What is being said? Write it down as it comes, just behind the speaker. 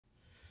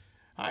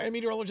Hi, I'm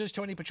meteorologist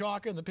Tony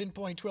Petrarca in the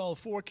Pinpoint 12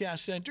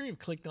 Forecast Center. You've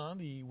clicked on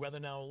the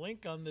Weather Now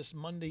link on this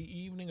Monday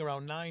evening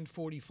around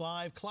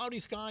 9:45. Cloudy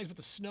skies, but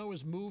the snow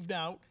has moved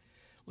out.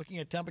 Looking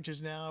at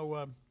temperatures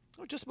now,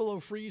 just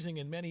below freezing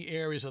in many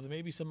areas, so there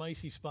may be some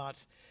icy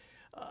spots.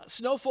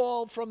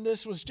 Snowfall from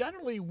this was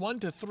generally 1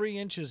 to 3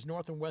 inches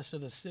north and west of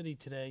the city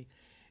today,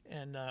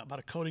 and about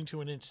a coating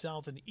to an inch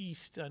south and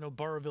east. I know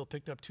Burrillville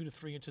picked up 2 to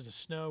 3 inches of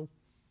snow.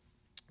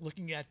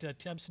 Looking at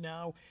temps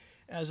now,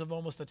 as of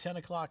almost the 10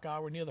 o'clock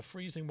hour, near the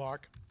freezing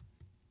mark.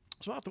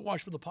 So I'll have to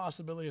watch for the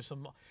possibility of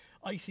some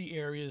icy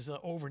areas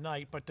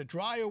overnight. But the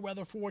drier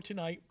weather for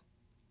tonight,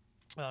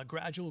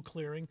 gradual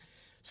clearing,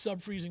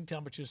 sub-freezing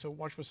temperatures, so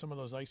watch for some of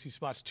those icy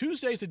spots.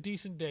 Tuesday's a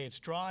decent day. It's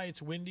dry,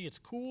 it's windy, it's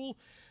cool.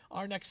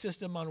 Our next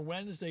system on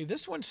Wednesday,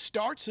 this one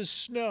starts as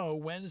snow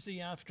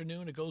Wednesday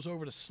afternoon. It goes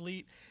over to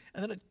sleet,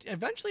 and then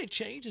eventually it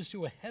changes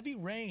to a heavy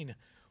rain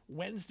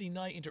Wednesday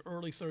night into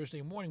early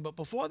Thursday morning. But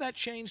before that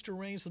change to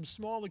rain, some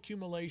small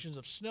accumulations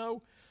of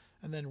snow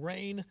and then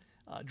rain,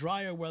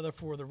 drier weather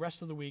for the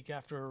rest of the week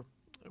after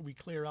we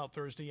clear out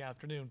Thursday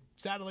afternoon.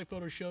 Satellite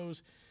photo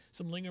shows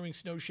some lingering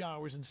snow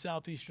showers in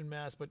southeastern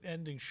Mass, but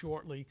ending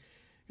shortly.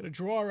 Going to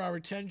draw our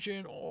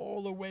attention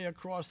all the way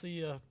across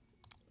the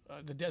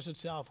desert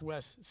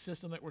southwest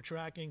system that we're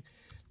tracking.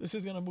 This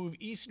is going to move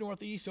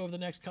east-northeast over the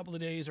next couple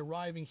of days,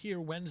 arriving here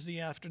Wednesday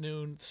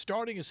afternoon,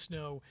 starting as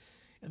snow,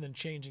 and then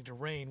changing to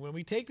rain. When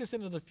we take this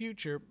into the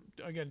future,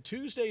 again,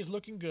 Tuesday is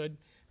looking good.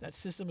 That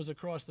system is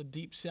across the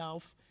deep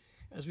south.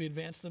 As we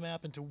advance the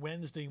map into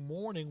Wednesday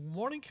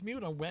morning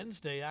commute on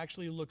Wednesday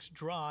actually looks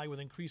dry with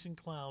increasing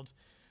clouds.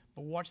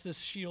 But watch this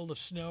shield of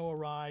snow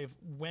arrive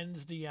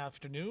Wednesday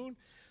afternoon.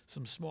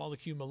 Some small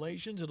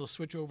accumulations. It'll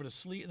switch over to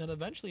sleet, and then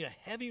eventually a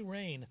heavy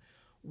rain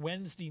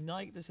Wednesday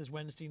night. This is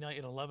Wednesday night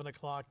at 11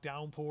 o'clock,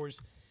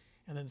 downpours,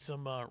 and then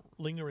some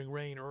lingering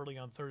rain early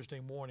on Thursday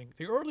morning.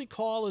 The early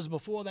call is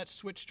before that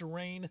switch to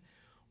rain.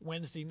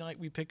 Wednesday night,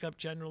 we pick up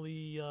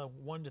generally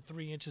 1 to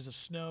 3 inches of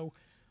snow,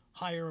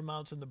 higher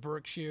amounts in the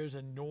Berkshires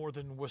and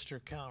northern Worcester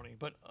County.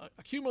 But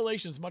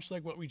accumulations, much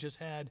like what we just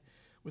had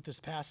with this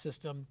past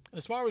system. And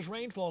as far as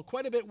rainfall,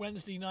 quite a bit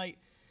Wednesday night,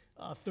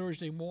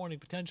 Thursday morning.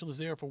 Potential is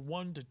there for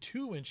 1 to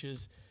 2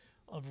 inches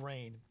of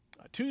rain.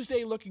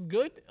 Tuesday looking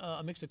good,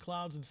 a mix of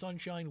clouds and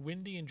sunshine,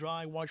 windy and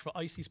dry. Watch for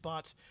icy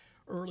spots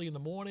early in the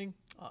morning.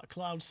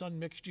 Cloud-sun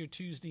mixture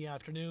Tuesday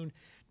afternoon.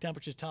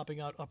 Temperatures topping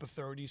out upper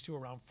 30s to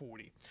around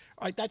 40.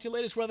 All right, that's your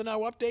latest Weather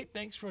Now update.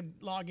 Thanks for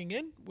logging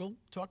in. We'll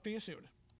talk to you soon.